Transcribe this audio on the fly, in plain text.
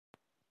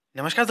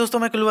नमस्कार दोस्तों,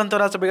 मैं कुलवंत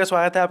और आप सभी का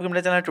स्वागत है आपके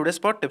मेरे चैनल टुडे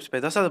स्पॉट टिप्स पे।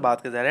 दोस्तों बात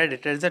कर जा रहे हैं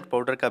डिटर्जेंट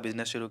पाउडर का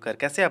बिजनेस शुरू कर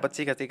कैसे आप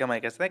अच्छी खासी कमाई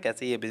कर सकते हैं,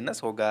 कैसे ये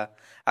बिजनेस होगा।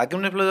 आगे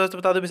हमने दोस्तों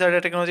बता दो भी सारे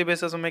टेक्नोलॉजी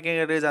बेसिस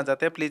मेकिंग जान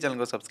चाहते हैं, प्लीज चैनल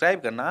को सब्सक्राइब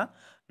करना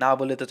ना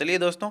बोले तो चलिए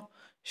दोस्तों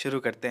शुरू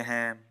करते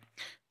हैं।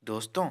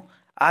 दोस्तों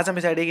आज हम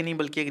इस आइडिया की नहीं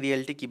बल्कि एक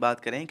रियलिटी की बात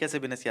करें, कैसे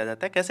बिजनेस किया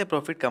जाता है, कैसे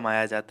प्रॉफिट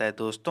कमाया जाता है।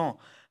 दोस्तों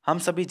हम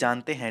सभी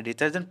जानते हैं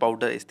डिटर्जेंट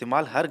पाउडर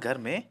इस्तेमाल हर घर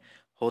में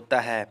होता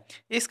है।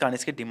 इस कारण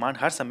इसकी डिमांड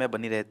हर समय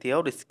बनी रहती है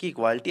और इसकी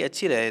क्वालिटी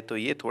अच्छी रहे तो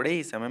ये थोड़े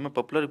ही समय में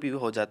पॉपुलर भी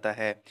हो जाता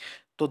है।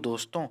 तो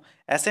दोस्तों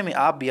ऐसे में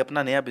आप भी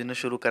अपना नया बिजनेस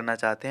शुरू करना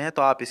चाहते हैं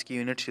तो आप इसकी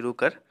यूनिट शुरू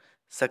कर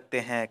सकते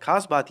हैं।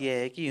 खास बात यह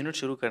है कि यूनिट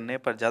शुरू करने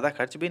पर ज़्यादा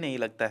खर्च भी नहीं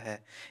लगता है।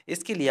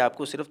 इसके लिए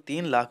आपको सिर्फ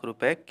 3 लाख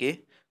रुपए के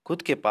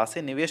खुद के पास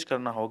से निवेश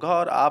करना होगा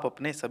और आप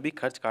अपने सभी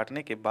खर्च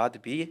काटने के बाद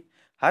भी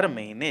हर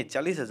महीने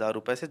 40,000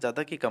 रुपये से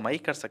ज़्यादा की कमाई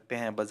कर सकते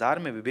हैं। बाजार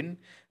में विभिन्न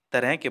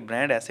तरह के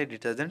ब्रांड ऐसे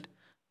डिटर्जेंट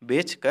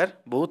बेचकर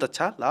बहुत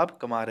अच्छा लाभ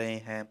कमा रहे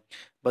हैं।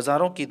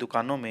 बाज़ारों की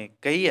दुकानों में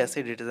कई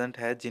ऐसे डिटर्जेंट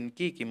हैं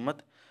जिनकी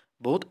कीमत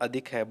बहुत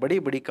अधिक है। बड़ी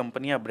बड़ी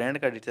कंपनियां ब्रांड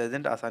का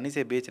डिटर्जेंट आसानी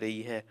से बेच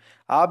रही है।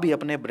 आप भी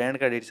अपने ब्रांड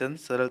का डिटर्जेंट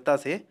सरलता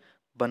से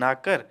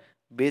बनाकर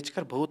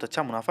बेचकर बहुत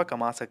अच्छा मुनाफा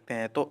कमा सकते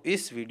हैं। तो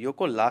इस वीडियो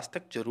को लास्ट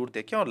तक जरूर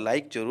देखें और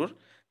लाइक ज़रूर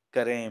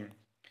करें।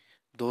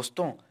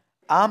 दोस्तों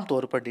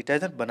आमतौर पर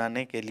डिटर्जेंट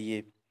बनाने के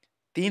लिए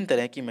 3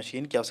 तरह की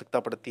मशीन की आवश्यकता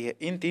पड़ती है।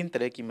 इन 3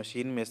 तरह की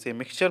मशीन में से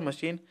mixture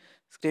machine,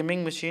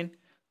 screaming machine,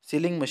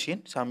 sealing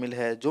machine शामिल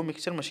है। जो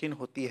मिक्सचर मशीन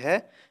होती है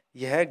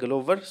यह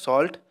ग्लोवर,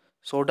 सॉल्ट,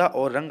 सोडा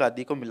और रंग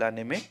आदि को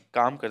मिलाने में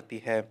काम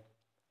करती है।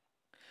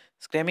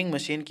 स्क्रैमिंग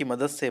मशीन की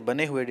मदद से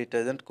बने हुए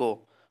डिटर्जेंट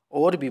को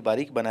और भी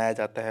बारीक बनाया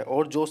जाता है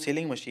और जो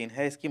सीलिंग मशीन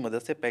है इसकी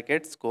मदद से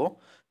पैकेट्स को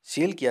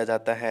सील किया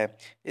जाता है।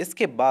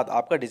 इसके बाद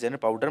आपका डिटर्जेंट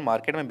पाउडर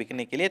मार्केट में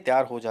बिकने के लिए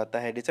तैयार हो जाता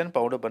है। डिटर्जेंट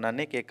पाउडर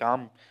बनाने के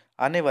काम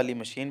आने वाली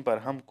मशीन पर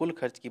हम कुल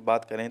खर्च की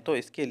बात करें तो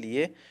इसके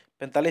लिए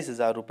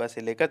 45,000 रुपये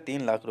से लेकर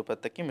 3 लाख रुपये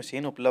तक की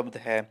मशीन उपलब्ध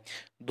है।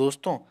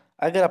 दोस्तों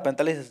अगर आप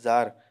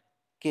 45,000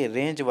 के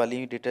रेंज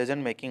वाली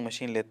डिटर्जेंट मेकिंग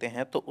मशीन लेते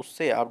हैं तो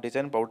उससे आप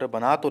डिटर्जेंट पाउडर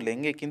बना तो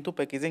लेंगे किंतु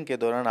पैकेजिंग के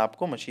दौरान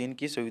आपको मशीन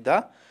की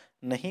सुविधा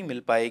नहीं मिल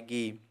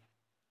पाएगी।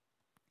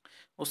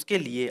 उसके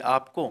लिए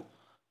आपको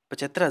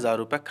 75,000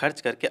 रुपये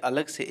खर्च करके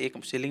अलग से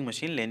एक सीलिंग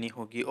मशीन लेनी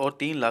होगी और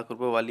 3 लाख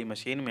रुपये वाली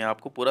मशीन में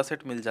आपको पूरा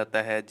सेट मिल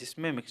जाता है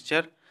जिसमें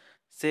मिक्सचर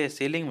से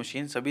सीलिंग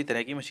मशीन सभी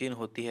तरह की मशीन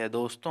होती है।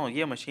 दोस्तों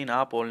ये मशीन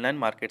आप ऑनलाइन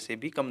मार्केट से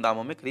भी कम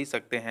दामों में खरीद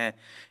सकते हैं।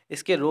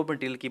 इसके रॉ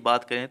मटेरियल की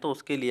बात करें तो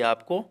उसके लिए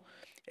आपको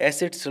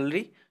एसिड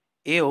सैलरी,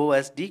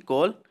 AOSD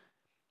कोल,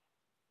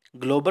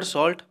 global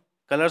salt,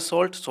 colour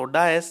salt,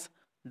 soda S,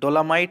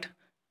 dolomite,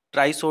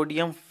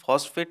 trisodium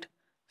phosphate,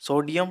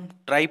 sodium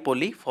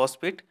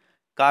ट्राइपोलीफॉस्फेट,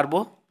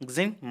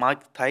 carboxin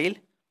माइथाइल,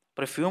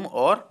 perfume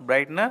और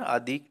ब्राइटनर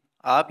आदि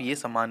आप ये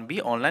सामान भी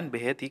ऑनलाइन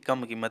बेहद ही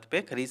कम कीमत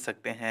पे खरीद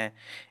सकते हैं।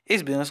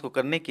 इस बिजनेस को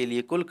करने के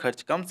लिए कुल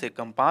खर्च कम से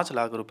कम 5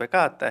 लाख रुपए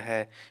का आता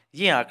है।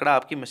 ये आंकड़ा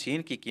आपकी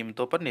मशीन की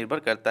कीमतों पर निर्भर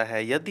करता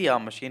है। यदि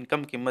आप मशीन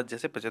कम कीमत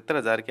जैसे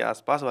 75,000 के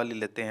आसपास वाली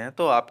लेते हैं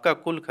तो आपका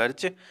कुल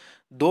खर्च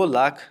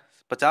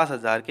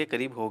 2,50,000 के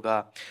करीब होगा।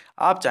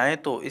 आप चाहें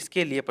तो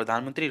इसके लिए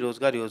प्रधानमंत्री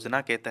रोजगार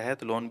योजना के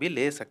तहत लोन भी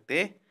ले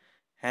सकते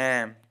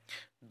हैं।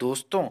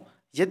 दोस्तों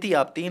यदि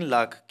आप 3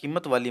 लाख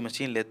कीमत वाली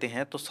मशीन लेते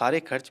हैं तो सारे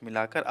खर्च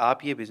मिलाकर आप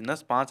ये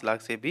बिजनेस 5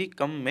 लाख से भी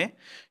कम में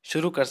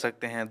शुरू कर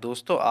सकते हैं।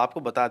 दोस्तों आपको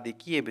बता दें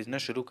कि ये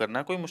बिजनेस शुरू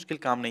करना कोई मुश्किल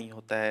काम नहीं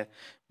होता है।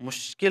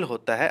 मुश्किल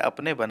होता है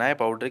अपने बनाए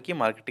पाउडर की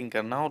मार्केटिंग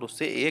करना और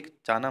उससे एक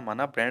जाना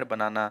माना ब्रांड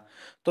बनाना।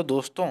 तो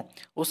दोस्तों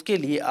उसके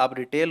लिए आप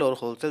रिटेल और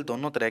होलसेल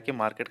दोनों तरह के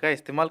मार्केट का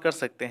इस्तेमाल कर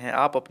सकते हैं।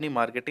 आप अपनी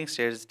मार्केटिंग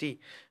स्ट्रेटजी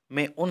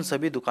में उन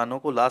सभी दुकानों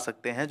को ला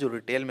सकते हैं जो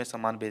रिटेल में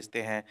सामान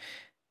बेचते हैं।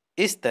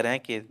 इस तरह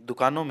के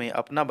दुकानों में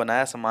अपना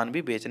बनाया सामान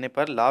भी बेचने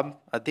पर लाभ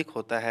अधिक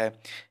होता है।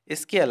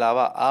 इसके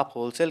अलावा आप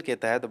होलसेल के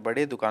तहत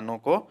बड़े दुकानों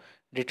को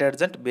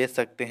डिटर्जेंट बेच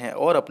सकते हैं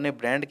और अपने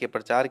ब्रांड के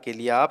प्रचार के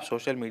लिए आप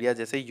सोशल मीडिया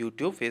जैसे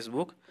यूट्यूब,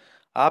 फेसबुक,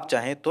 आप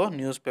चाहें तो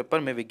न्यूज़पेपर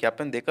में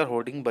विज्ञापन देकर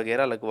होर्डिंग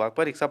वगैरह लगवा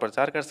कर इसका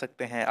प्रचार कर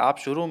सकते हैं। आप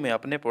शुरू में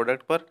अपने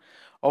प्रोडक्ट पर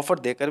ऑफर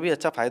देकर भी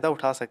अच्छा फ़ायदा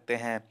उठा सकते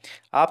हैं।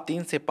 आप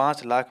 3 से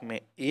 5 लाख में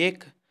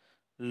एक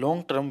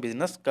लॉन्ग टर्म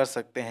बिजनेस कर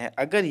सकते हैं।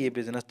 अगर ये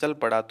बिजनेस चल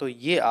पड़ा तो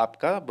ये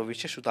आपका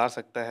भविष्य सुधार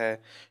सकता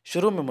है।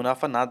 शुरू में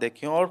मुनाफा ना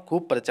देखें और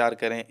खूब प्रचार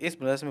करें। इस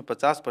बिजनेस में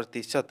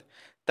 50%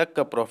 तक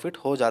का प्रॉफिट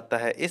हो जाता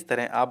है। इस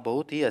तरह आप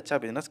बहुत ही अच्छा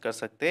बिजनेस कर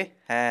सकते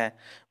हैं।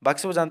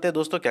 बाकी सब जानते हैं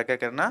दोस्तों क्या क्या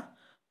करना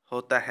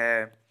होता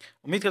है।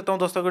 उम्मीद करता हूँ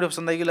दोस्तों वीडियो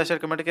पसंद आएगी, लाइक शेयर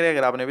कमेंट करें।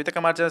 अगर आपने अभी तक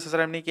हमारे चैनल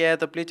सब्सक्राइब नहीं किया है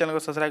तो प्लीज चैनल को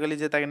सब्सक्राइब कर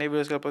लीजिए ताकि नई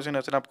वीडियोस का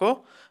नोटिफिकेशन आपको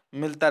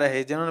मिलता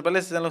रहे। जिन्होंने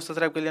पहले से चैनल को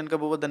सब्सक्राइब कर लिया उनका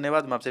बहुत बहुत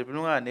धन्यवाद। मैं आपसे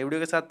मिलूंगा नई वीडियो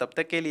के साथ, तब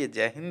तक के लिए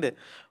जय हिंद,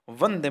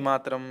 वंदे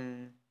मातरम।